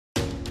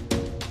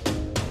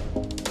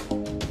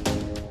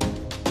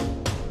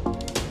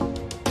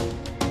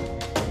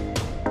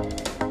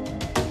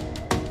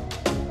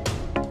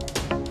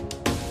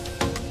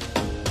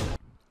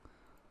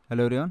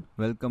Hello everyone,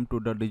 welcome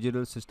to the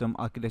Digital System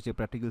Architecture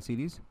Practical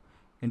Series.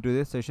 In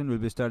today's session, we'll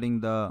be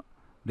studying the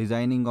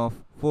designing of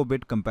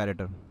 4-bit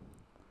comparator.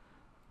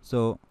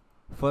 So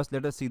first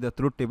let us see the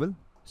truth table.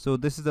 So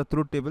this is the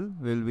truth table.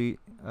 We'll be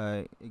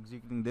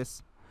executing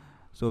this.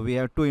 So we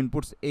have two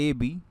inputs A,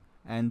 B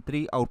and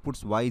three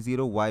outputs Y0,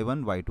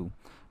 Y1, Y2.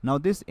 Now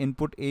this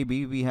input A,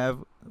 B we have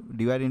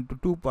divided into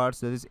two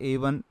parts, that is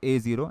A1,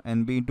 A0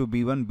 and B into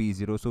B1,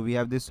 B0. So we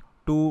have this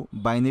two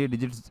binary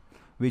digits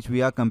which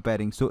we are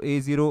comparing. So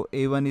A0,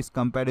 A1 is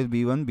compared with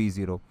B1,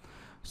 B0.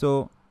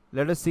 So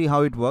let us see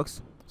how it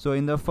works. So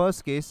in the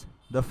first case,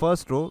 the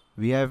first row,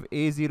 we have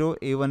A0,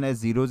 A1 as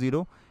 0,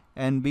 0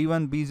 and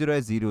B1, B0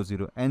 as 0,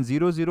 0 and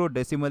 0, 0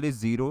 decimal is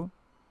 0.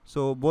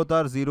 So both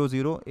are 0,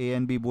 0, A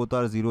and B both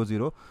are 0,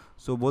 0.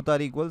 So both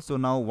are equal. So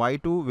now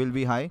Y2 will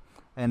be high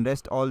and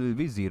rest all will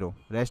be 0.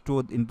 Rest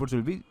two inputs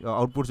will be,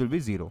 outputs will be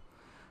 0.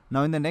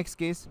 Now in the next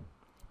case,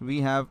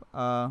 we have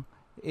A0,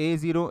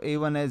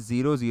 A1 as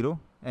 0, 0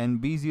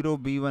 and B0,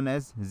 B1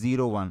 as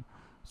 0, 1.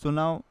 So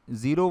now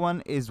 0,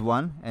 1 is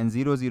 1 and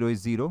 0, 0 is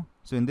 0.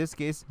 So in this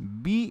case,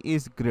 B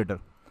is greater.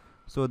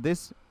 So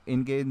this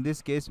in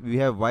this case, we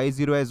have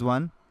Y0 as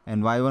 1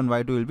 and Y1,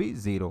 Y2 will be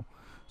 0.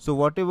 So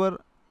whatever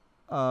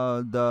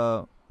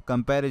the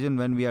comparison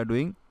when we are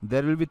doing,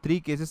 there will be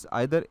three cases.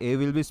 Either A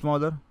will be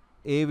smaller,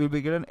 A will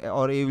be greater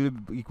or A will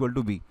be equal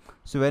to B.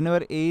 So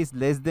whenever A is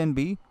less than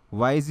B,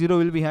 Y0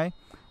 will be high.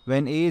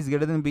 When A is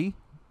greater than B,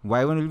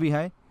 Y1 will be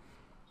high.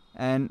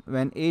 And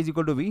when A is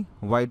equal to B,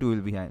 Y2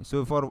 will be high.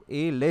 So for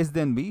A less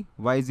than B,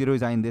 Y0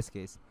 is high in this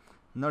case.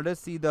 Now let's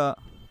see the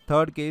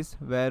third case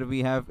where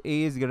we have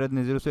A is greater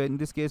than 0. So in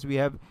this case we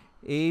have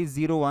A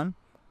 0, 1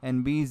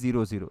 and B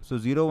 0, 0. So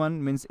 0,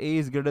 1 means A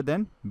is greater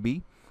than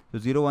B. So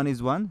 0, 1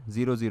 is 1,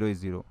 0, 0 is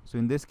 0. So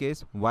in this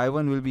case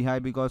Y1 will be high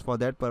because for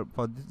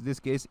this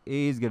case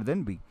A is greater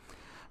than B.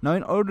 Now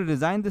in order to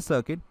design this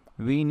circuit,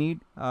 we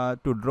need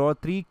to draw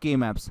three K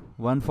maps,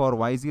 one for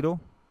Y0,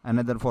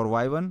 another for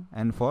Y1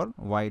 and for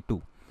Y2.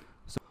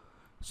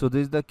 So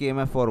this is the K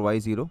map for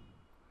Y0.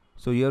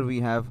 So here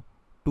we have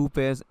two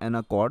pairs and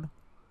a chord.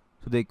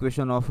 So the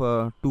equation of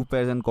two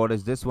pairs and chord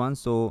is this one.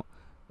 So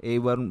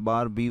A1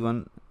 bar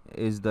B1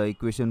 is the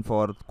equation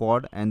for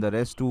chord and the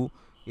rest two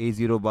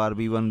A0 bar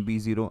B1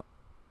 B0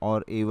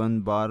 or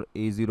A1 bar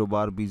A0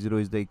 bar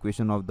B0 is the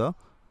equation of the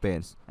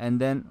pairs.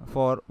 And then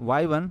for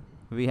Y1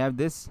 we have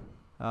this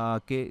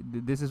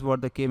this is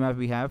what the K map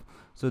we have.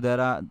 So there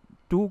are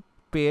two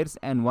pairs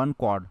and one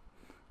chord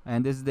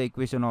and this is the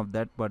equation of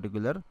that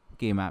particular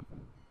K map.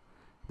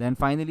 Then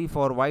finally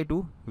for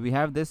Y2 we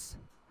have this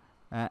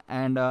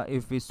and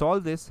if we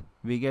solve this,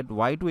 we get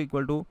Y2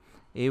 equal to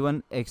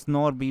A1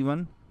 XNOR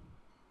B1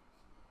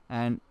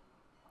 and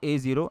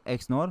A0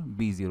 XNOR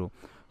B0.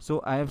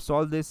 So I have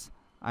solved this.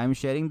 I am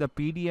sharing the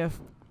PDF.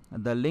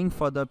 The link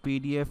for the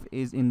PDF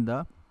is in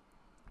the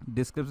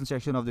description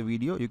section of the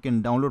video. You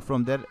can download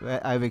from there.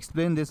 I have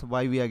explained this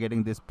why we are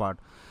getting this part.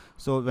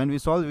 So when we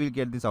solve, we will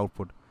get this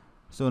output.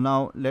 So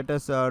now let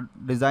us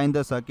design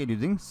the circuit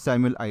using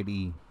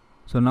SimulIDE.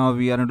 So now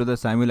we are into the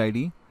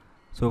SimulIDE.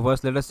 So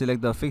first let us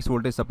select the fixed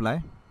voltage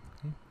supply.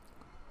 Okay.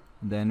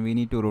 Then we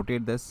need to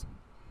rotate this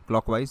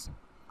clockwise.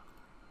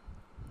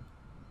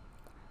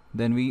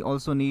 Then we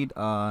also need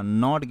a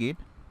NOT gate.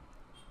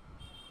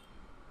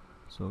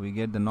 So we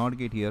get the NOT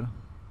gate here.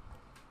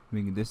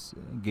 We get this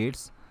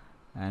gates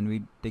and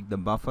we take the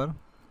buffer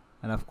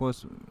and of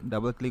course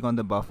double click on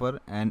the buffer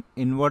and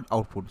invert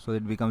output, so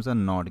it becomes a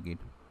NOT gate.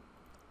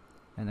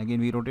 And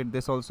again we rotate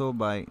this also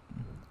by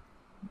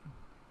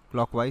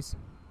clockwise.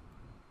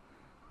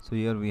 So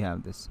here we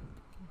have this.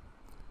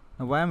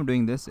 Now why I'm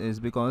doing this is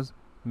because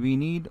we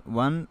need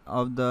one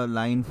of the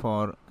line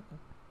for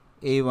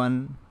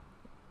A1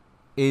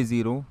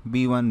 A0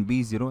 B1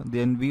 B0.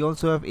 Then we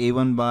also have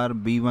A1 bar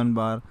B1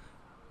 bar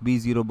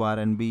B0 bar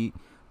and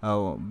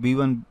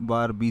B1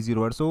 bar B0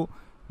 bar. So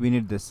we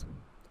need this.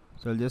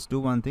 So I'll just do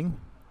one thing.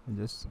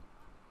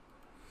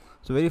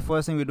 So very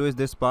first thing we do is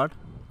this part.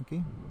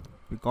 Okay,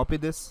 we copy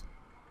this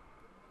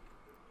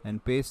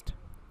and paste.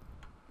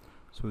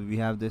 So we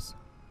have this.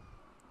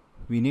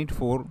 We need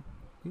 4.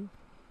 Okay.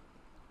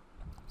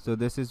 So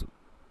this is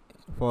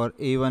for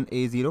A1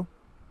 A0.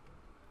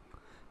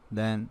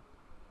 Then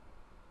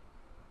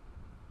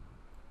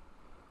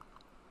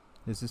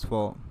this is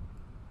for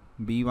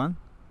B1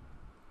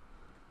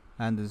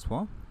 and this is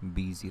for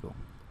B0.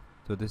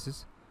 So this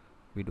is,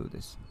 we do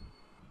this.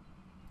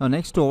 Now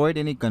next, to avoid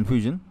any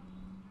confusion,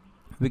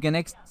 we can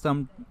add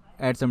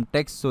some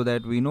text so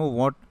that we know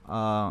what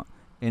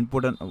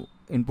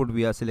input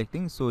we are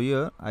selecting. So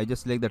here I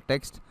just select the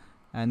text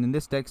and in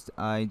this text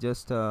I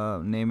just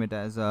name it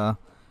as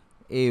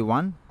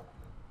A1.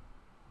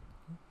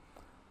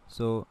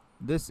 So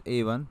this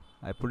A1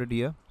 I put it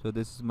here. So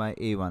this is my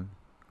A1.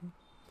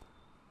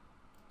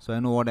 So I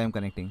know what I am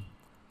connecting.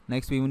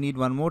 Next we need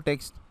one more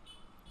text.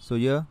 So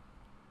here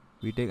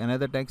we take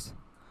another text,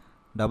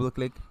 double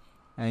click,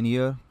 and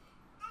here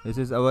this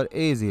is our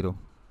A0.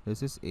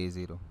 This is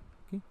A0.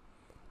 Okay,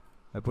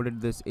 I put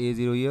it this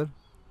A0 here.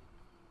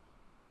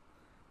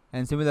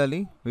 And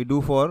similarly we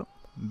do for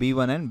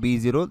B1 and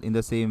B0 in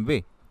the same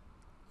way.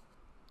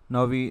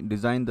 Now we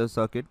design the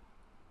circuit.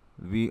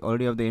 We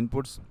already have the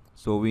inputs,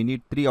 so we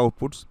need 3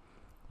 outputs,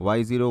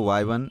 Y0,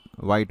 Y1,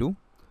 Y2.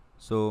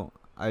 So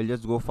I'll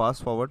just go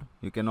fast forward.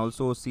 You can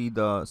also see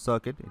the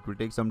circuit. It will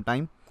take some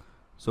time,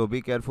 so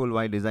be careful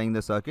while designing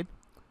the circuit.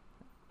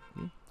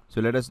 Okay.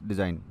 So let us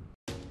design.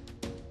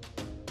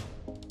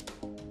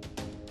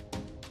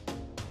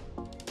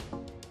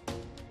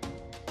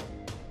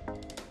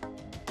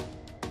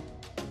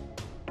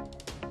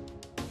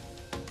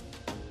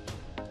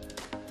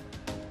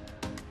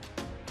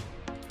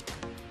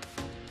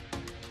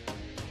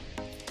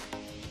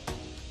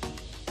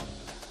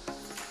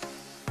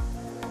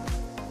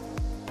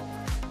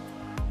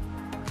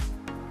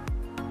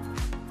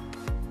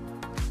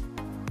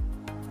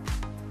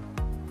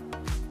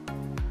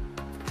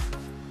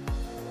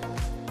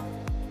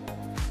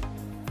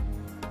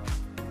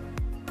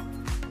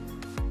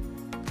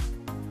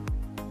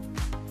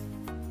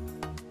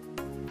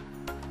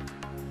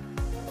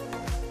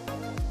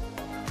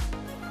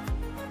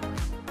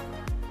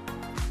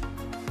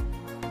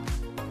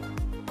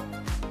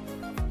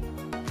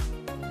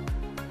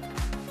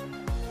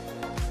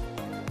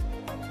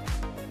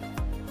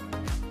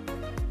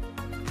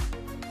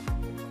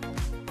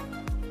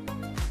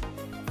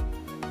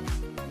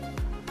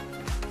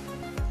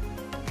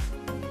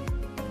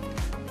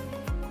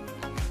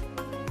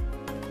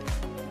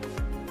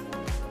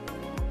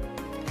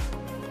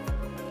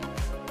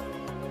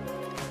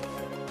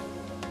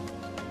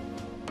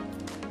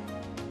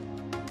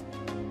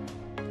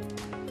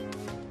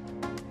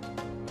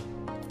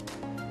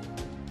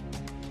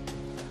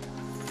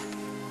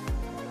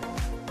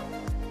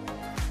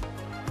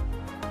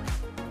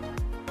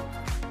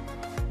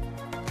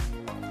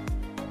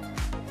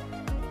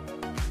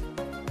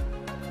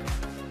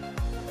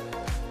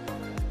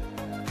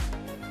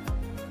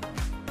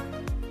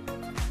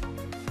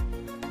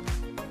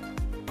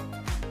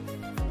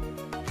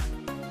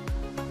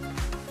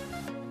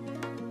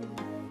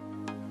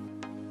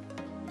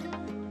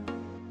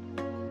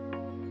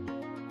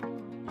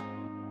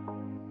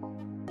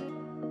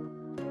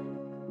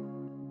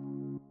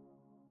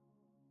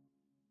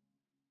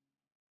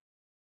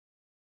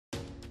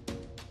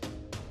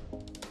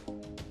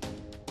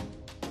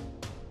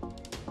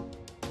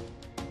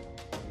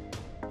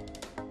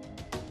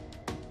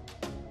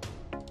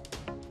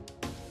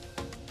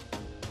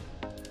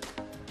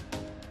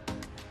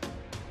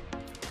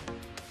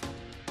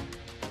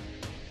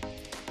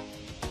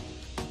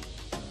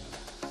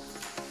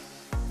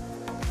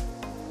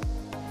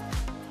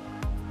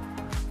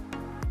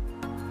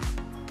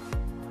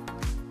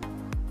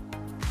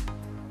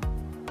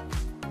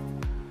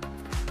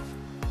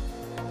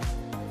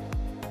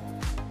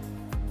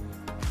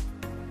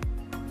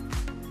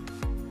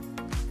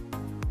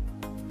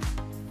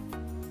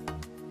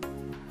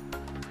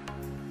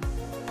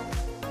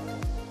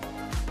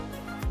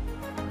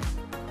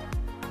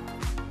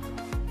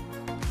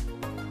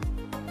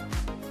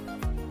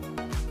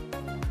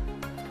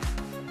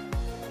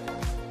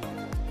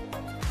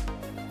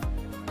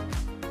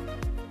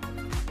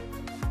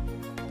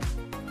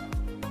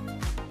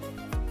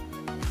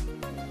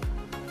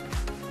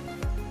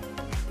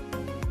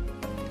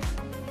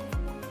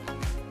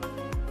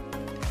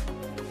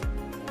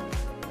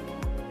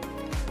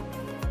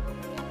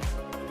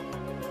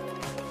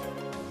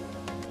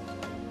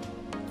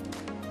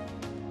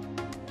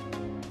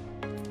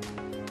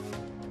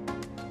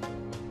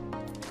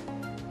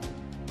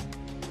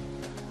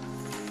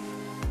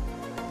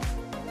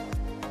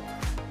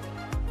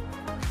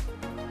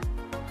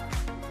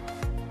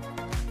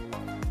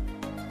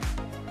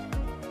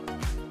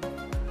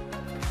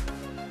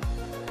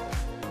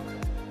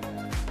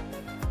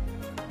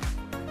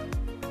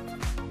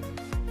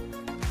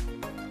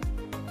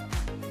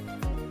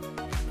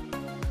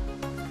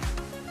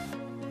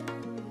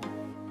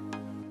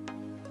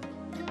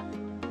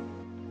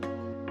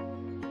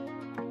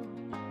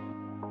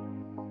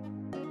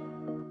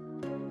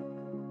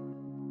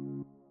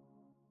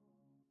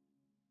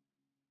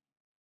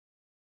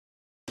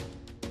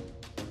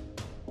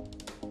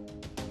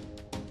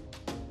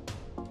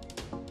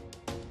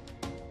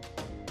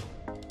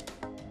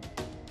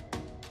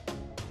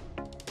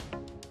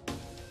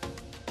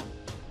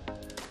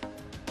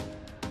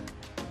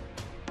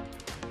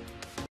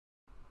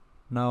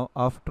 Now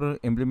after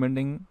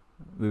implementing,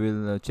 we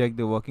will check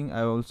the working.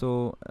 I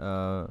also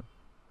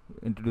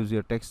introduce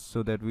your text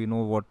so that we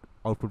know what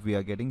output we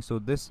are getting. So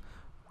this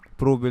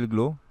probe will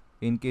glow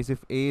in case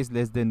if A is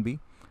less than B,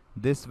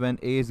 this when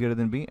A is greater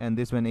than B, and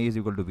this when A is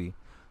equal to B.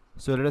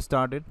 So let us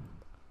start it.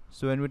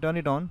 So when we turn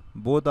it on,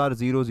 both are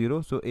 0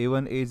 0. So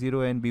A1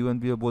 A0 and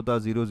B1 B0 both are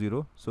 0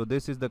 0. So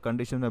this is the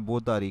condition where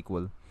both are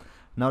equal.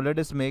 Now let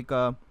us make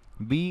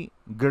B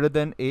greater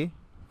than A.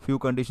 Few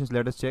conditions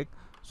let us check.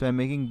 So I'm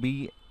making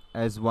B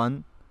as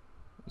 1.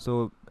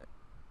 So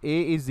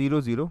A is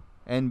 0 0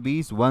 and B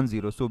is 1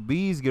 0. So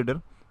B is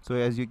greater. So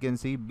as you can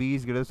see, B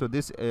is greater. So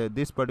this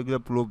this particular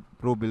probe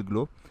will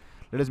glow.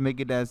 Let us make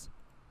it as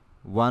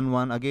 1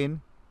 1.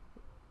 Again,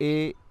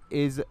 A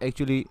is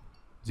actually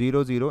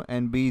 0 0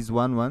 and B is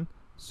 1 1.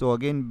 So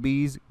again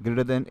B is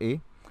greater than A.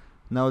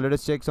 Now let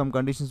us check some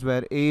conditions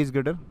where A is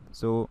greater.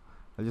 So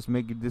I'll just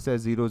make this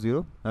as 0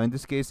 0. Now in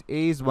this case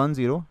A is 1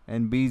 0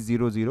 and B is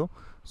 0 0.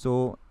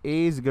 So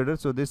A is greater,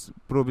 so this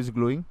probe is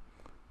glowing.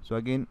 So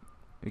again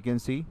you can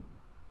see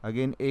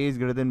again A is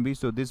greater than B,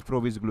 so this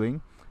probe is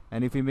glowing.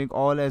 And if we make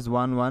all as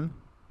 1 1,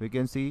 we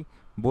can see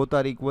both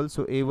are equal.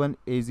 So A1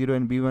 A0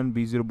 and B1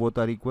 B0 both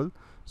are equal,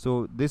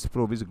 so this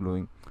probe is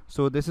glowing.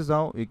 So this is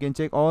how you can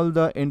check all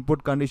the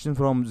input conditions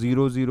from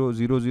 0 0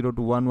 0 0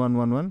 to 1 1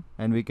 1 1,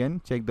 and we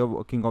can check the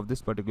working of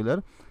this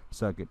particular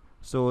circuit.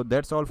 So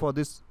that's all for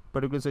this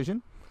particular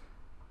session.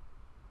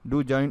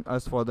 Do join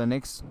us for the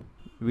next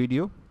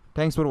video.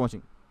 Thanks for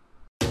watching.